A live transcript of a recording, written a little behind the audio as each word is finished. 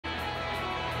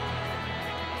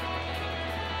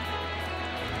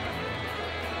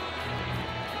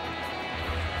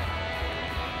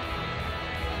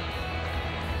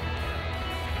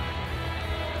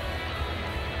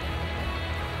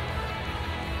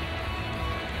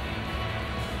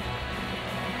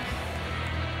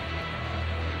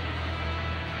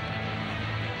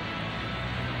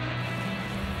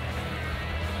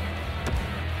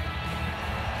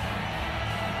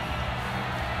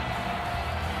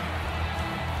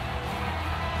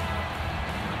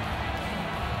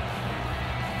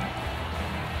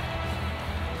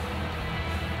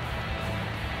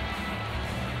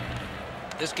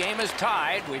This game is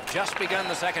tied. We've just begun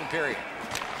the second period.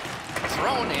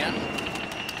 Thrown in.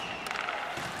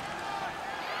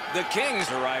 The Kings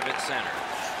arrive at center.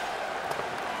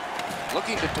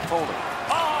 Looking to Toffoli.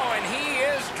 Oh, and he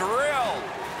is drilled.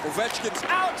 Ovechkin's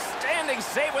outstanding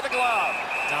save with a glove.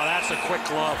 Now that's a quick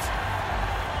glove.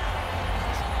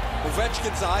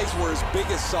 Ovechkin's eyes were as big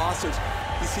as saucers.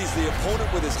 He sees the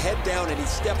opponent with his head down and he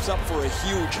steps up for a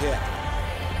huge hit.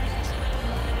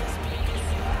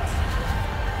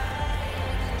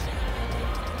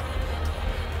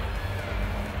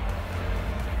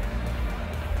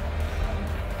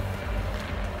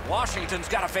 Washington's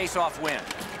got a face-off win.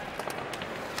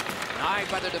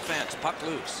 Denied by the defense. Puck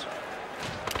loose.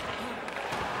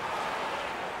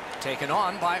 Taken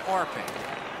on by Orping.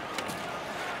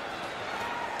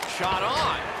 Shot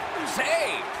on.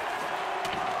 Save.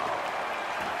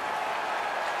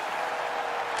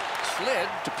 Slid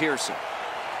to Pearson.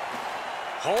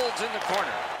 Holds in the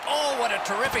corner. Oh, what a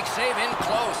terrific save in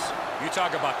close. You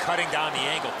talk about cutting down the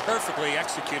angle. Perfectly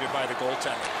executed by the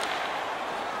goaltender.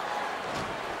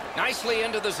 Nicely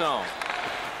into the zone.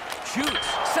 Shoots.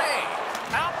 Save.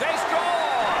 Out. They score.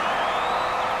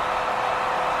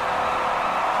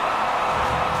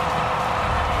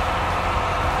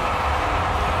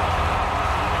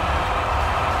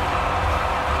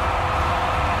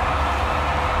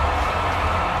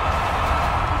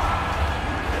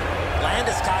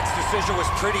 Landeskog's decision was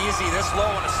pretty easy. This low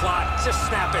in the slot. Just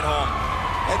snap it home.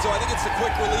 And so I think it's the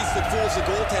quick release that fools the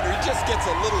goaltender. He just gets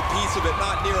a little piece of it,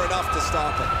 not near enough to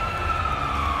stop it.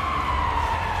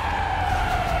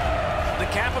 The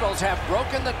Capitals have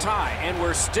broken the tie, and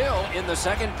we're still in the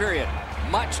second period.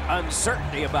 Much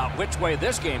uncertainty about which way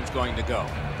this game's going to go.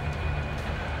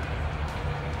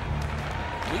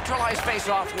 Neutralized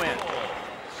face-off win.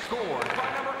 Scored by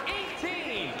number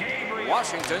 18, Gabriel.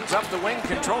 Washington's up the wing,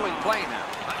 controlling play now.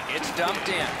 It's dumped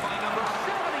in. By number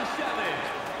 77,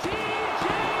 T.J.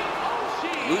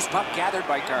 Oshie. Loose puck gathered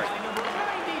by Carter. By number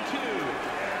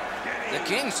 92. The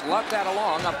Kings lug that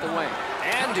along up the wing.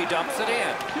 And he dumps it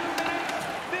in. 2 minutes,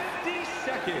 50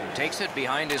 seconds. Takes it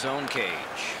behind his own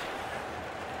cage.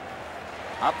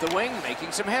 Up the wing,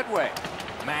 making some headway.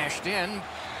 Mashed in.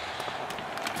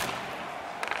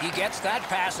 He gets that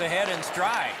pass ahead in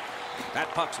stride.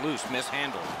 That puck's loose,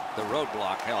 mishandled. The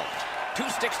roadblock helped. Two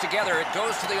sticks together, it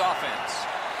goes to the offense.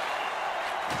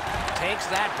 Takes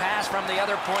that pass from the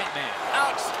other point man.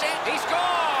 Outstanding, he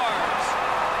scores!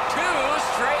 2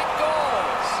 straight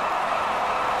goals.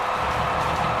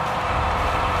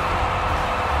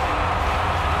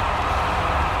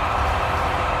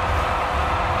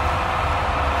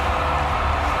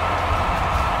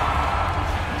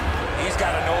 He's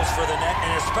got a nose for the net,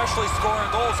 and especially scoring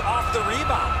goals off the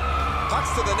rebound.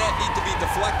 Pucks to the net need to be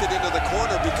deflected into the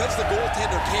corner. Because the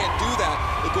goaltender can't do that,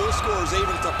 the goal scorer is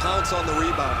able to pounce on the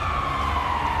rebound.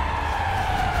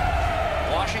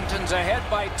 Washington's ahead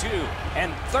by 2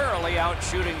 and thoroughly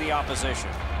out-shooting the opposition.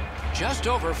 Just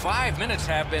over 5 minutes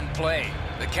have been played.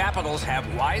 The Capitals have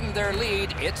widened their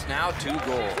lead. It's now 2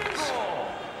 goals.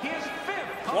 His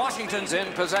fifth. Washington's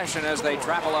in possession as they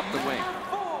travel up the wing.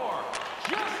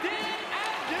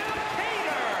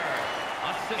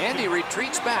 And he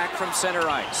retreats back from center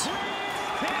ice.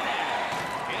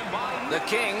 The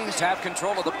Kings have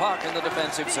control of the puck in the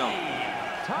defensive zone.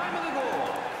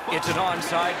 It's an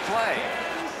onside play.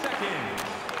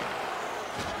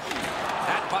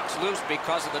 That puck's loose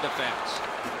because of the defense.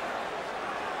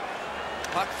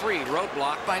 Puck free,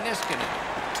 roadblock by Niskanen.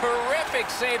 Terrific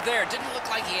save there. Didn't look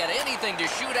like he had anything to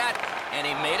shoot at, and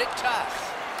he made it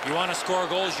tough. You want to score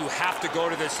goals, you have to go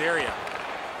to this area.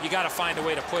 You got to find a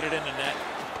way to put it in the net.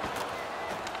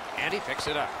 And he picks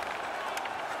it up.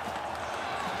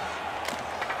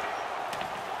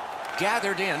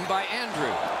 Gathered in by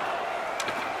Andrew.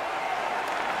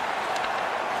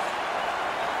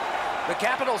 The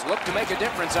Capitals look to make a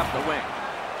difference up the wing.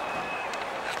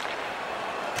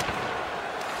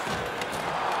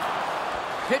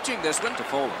 Pitching this one to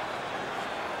Fuller.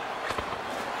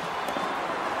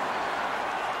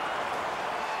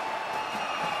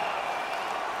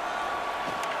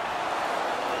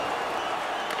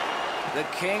 The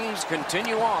Kings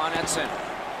continue on at center.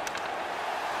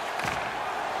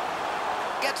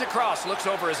 Gets across, looks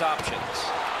over his options.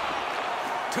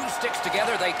 2 sticks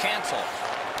together, they cancel.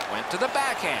 Went to the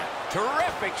backhand.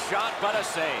 Terrific shot, but a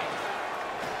save.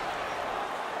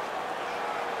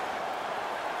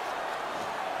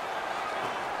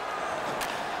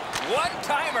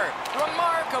 One-timer.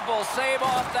 Remarkable save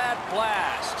off that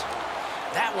blast.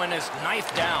 That one is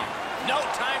knifed down. No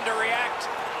time to react.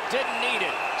 Didn't need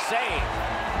it. Save.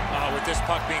 With this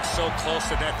puck being so close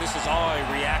to net, this is all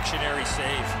a reactionary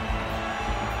save.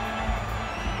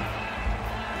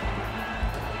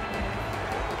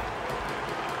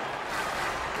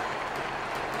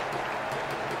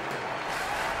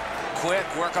 Quick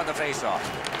work on the faceoff.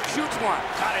 Shoots one.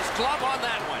 Got his glove on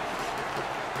that one.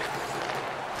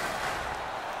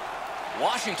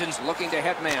 Washington's looking to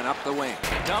head man up the wing.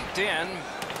 Dumped in.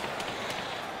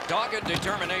 Dogged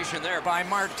determination there by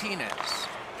Martinez.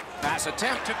 Pass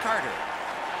attempt to Carter.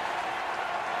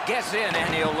 Gets in,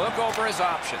 and he'll look over his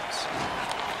options.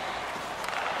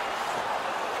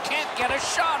 Can't get a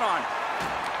shot on.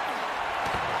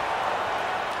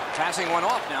 Passing one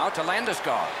off now to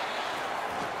Landeskog.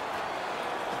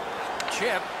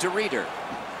 Chip to Reeder.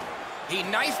 He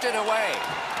knifed it away.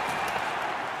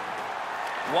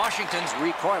 Washington's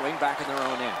recoiling back in their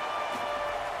own end.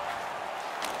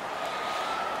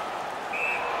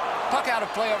 Puck out of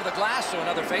play over the glass, so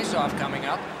another faceoff coming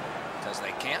up because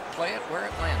they can't play it where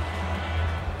it landed.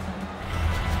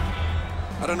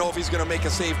 I don't know if he's going to make a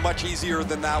save much easier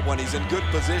than that one. He's in good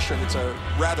position. It's a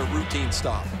rather routine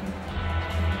stop.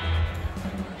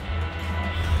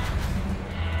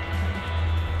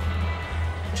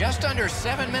 Just under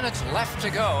 7 minutes left to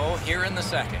go here in the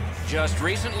second. Just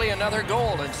recently another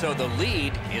goal, and so the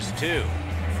lead is 2.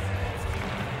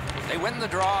 They win the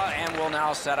draw and will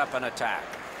now set up an attack.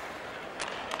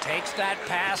 Takes that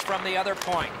pass from the other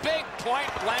point. Big point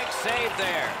blank save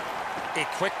there. A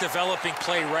quick developing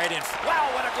play right in.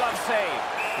 Wow, what a glove save.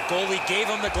 The goalie gave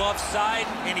him the glove side,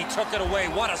 and he took it away.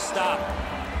 What a stop.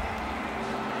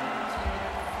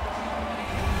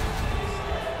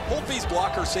 Holtby's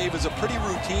blocker save is a pretty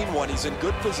routine one. He's in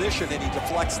good position, and he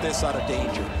deflects this out of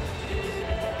danger.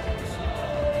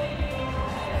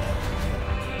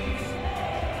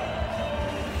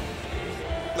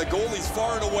 The goalie's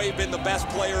far and away been the best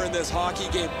player in this hockey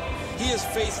game. He has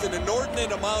faced an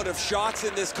inordinate amount of shots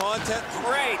in this contest.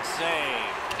 Great save.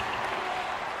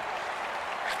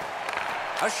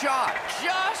 A shot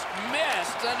just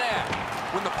missed the net.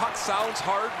 When the puck sounds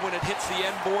hard when it hits the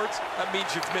end boards, that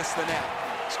means you've missed the net.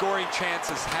 Scoring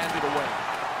chances handed away.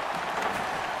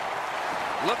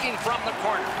 Looking from the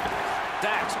corner.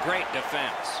 That's great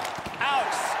defense.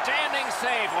 Outstanding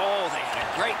save. Oh, they had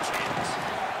a great chance.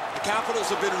 The Capitals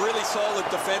have been really solid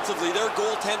defensively. Their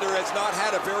goaltender has not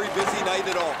had a very busy night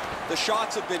at all. The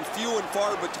shots have been few and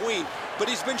far between, but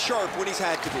he's been sharp when he's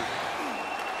had to be.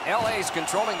 LA's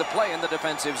controlling the play in the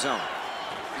defensive zone.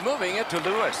 Moving it to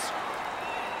Lewis.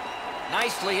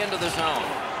 Nicely into the zone.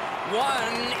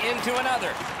 One into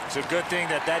another. It's a good thing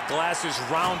that that glass is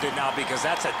rounded now, because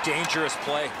that's a dangerous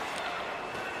play.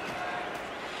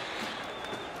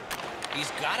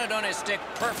 He's got it on his stick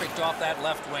perfect off that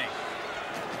left wing.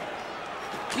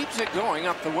 Keeps it going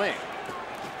up the wing.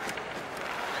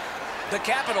 The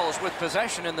Capitals with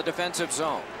possession in the defensive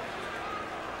zone.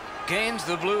 Gains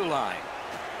the blue line.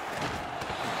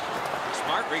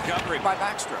 Smart recovery by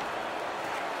Backstrom.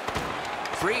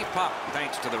 Free puck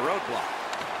thanks to the roadblock.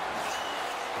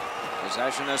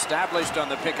 Possession established on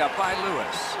the pickup by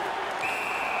Lewis.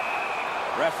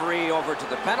 Referee over to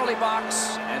the penalty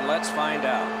box, and let's find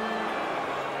out.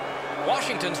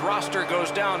 Washington's roster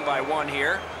goes down by 1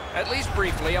 here. At least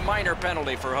briefly, a minor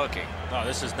penalty for hooking. No,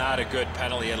 this is not a good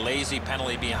penalty. A lazy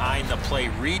penalty behind the play,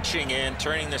 reaching in,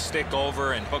 turning the stick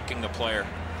over, and hooking the player.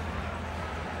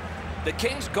 The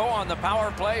Kings go on the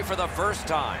power play for the first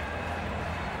time.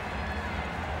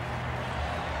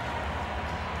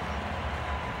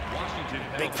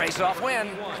 Big face-off win.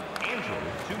 Angel,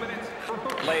 2 minutes for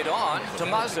hooking. Laid on to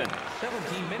Muzzin.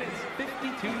 17 minutes,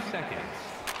 52 seconds.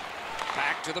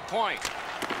 Back to the point.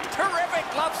 Terrific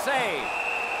glove save.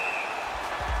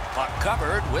 Puck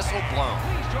covered, whistle blown.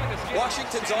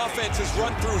 Washington's offense has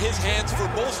run through his hands for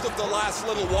most of the last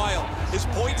little while. His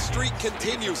point streak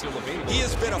continues. He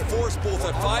has been a force both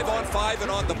at 5-on-5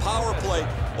 and on the power play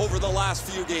over the last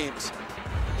few games.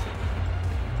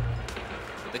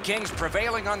 The Kings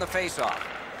prevailing on the faceoff.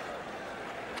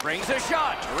 Brings a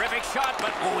shot. Terrific shot,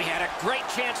 but oh, he had a great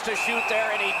chance to shoot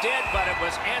there, and he did, but it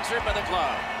was answered by the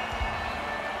glove.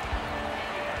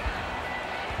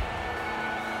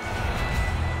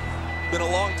 Been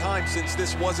a long time since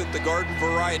this wasn't the garden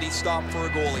variety stop for a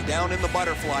goalie. Down in the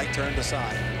butterfly, turned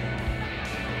aside.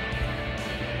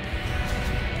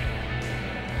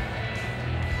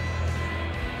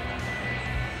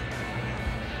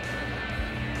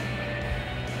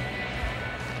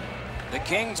 The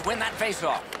Kings win that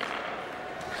faceoff.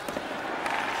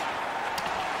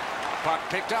 Puck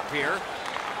picked up here.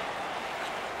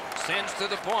 Sends to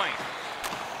the point.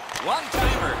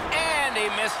 One-timer, and he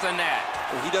missed the net.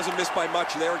 Well, he doesn't miss by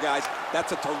much there, guys.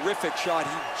 That's a terrific shot.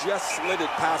 He just slid it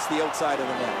past the outside of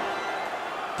the net.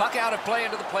 Puck out of play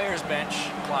into the players' bench.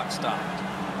 Clock stopped.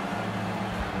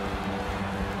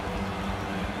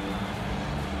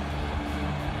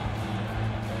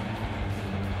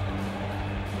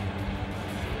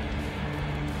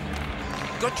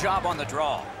 Good job on the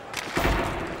draw.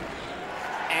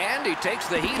 And he takes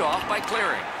the heat off by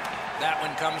clearing. That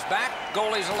one comes back.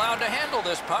 Goalie's allowed to handle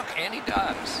this puck, and he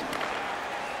does.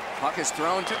 Puck is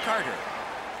thrown to Carter.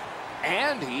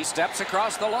 And he steps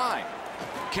across the line.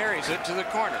 Carries it to the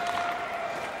corner.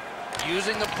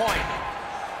 Using the point.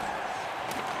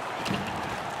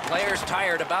 Player's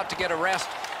tired, about to get a rest.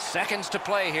 Seconds to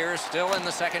play here, still in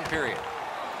the second period.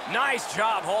 Nice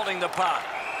job holding the puck.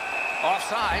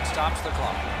 Offside stops the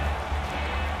clock.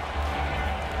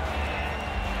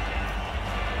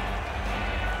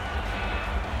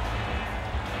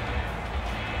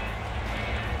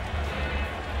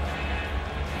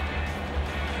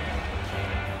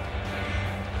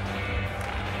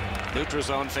 Neutral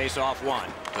zone face-off one.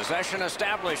 Possession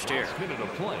established here. Last minute of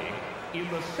play in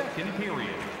the second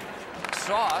period.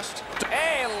 Sauced.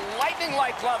 A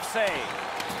lightning-like glove save.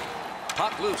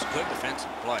 Puck loose. Good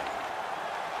defensive play.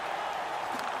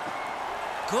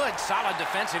 Good, solid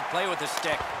defensive play with the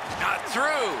stick. Not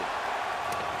through.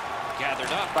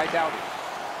 Gathered up by Doughty.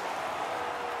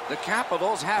 The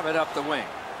Capitals have it up the wing.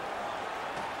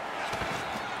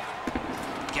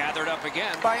 Gathered up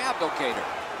again by Abdelkader.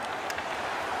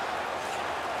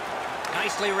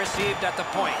 Nicely received at the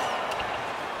point.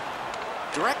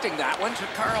 Directing that one to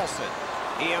Carlson.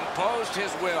 He imposed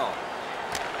his will.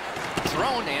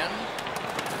 Thrown in.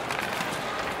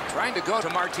 Trying to go to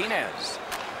Martinez.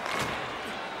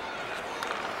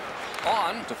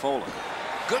 On to Foley.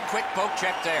 Good quick poke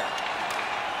check there.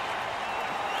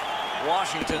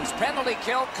 Washington's penalty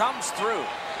kill comes through.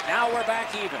 Now we're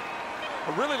back even.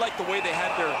 I really like the way they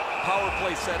had their power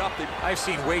play set up. I've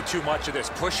seen way too much of this,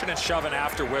 pushing and shoving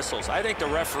after whistles. I think the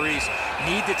referees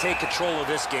need to take control of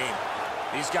this game.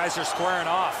 These guys are squaring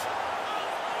off.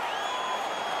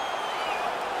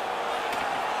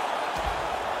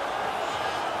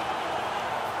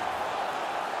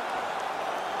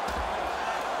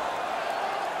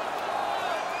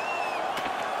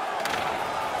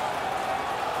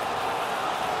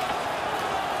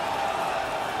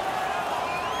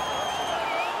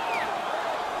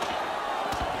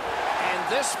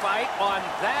 This fight on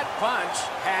that punch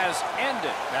has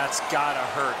ended. That's gotta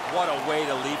hurt. What a way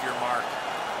to leave your mark.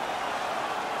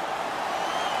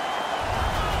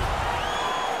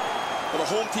 Well, the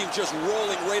home team just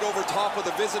rolling right over top of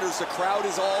the visitors. The crowd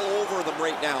is all over them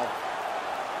right now.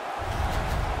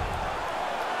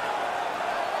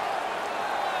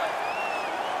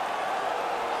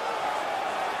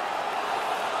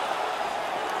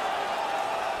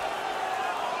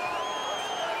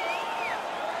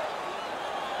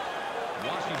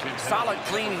 Solid,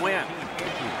 clean win.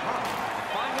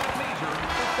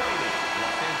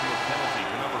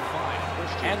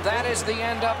 And that is the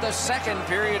end of the second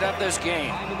period of this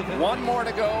game. One more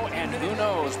to go, and who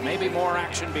knows, maybe more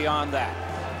action beyond that.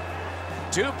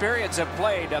 2 periods have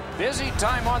played, a busy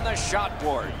time on the shot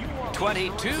board.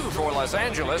 22 for Los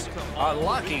Angeles, a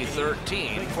lucky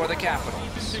 13 for the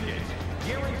Capitals.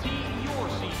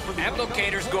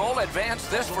 Abdelkader's goal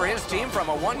advanced this for his team from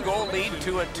a 1-goal lead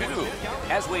to a 2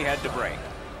 as we head to break.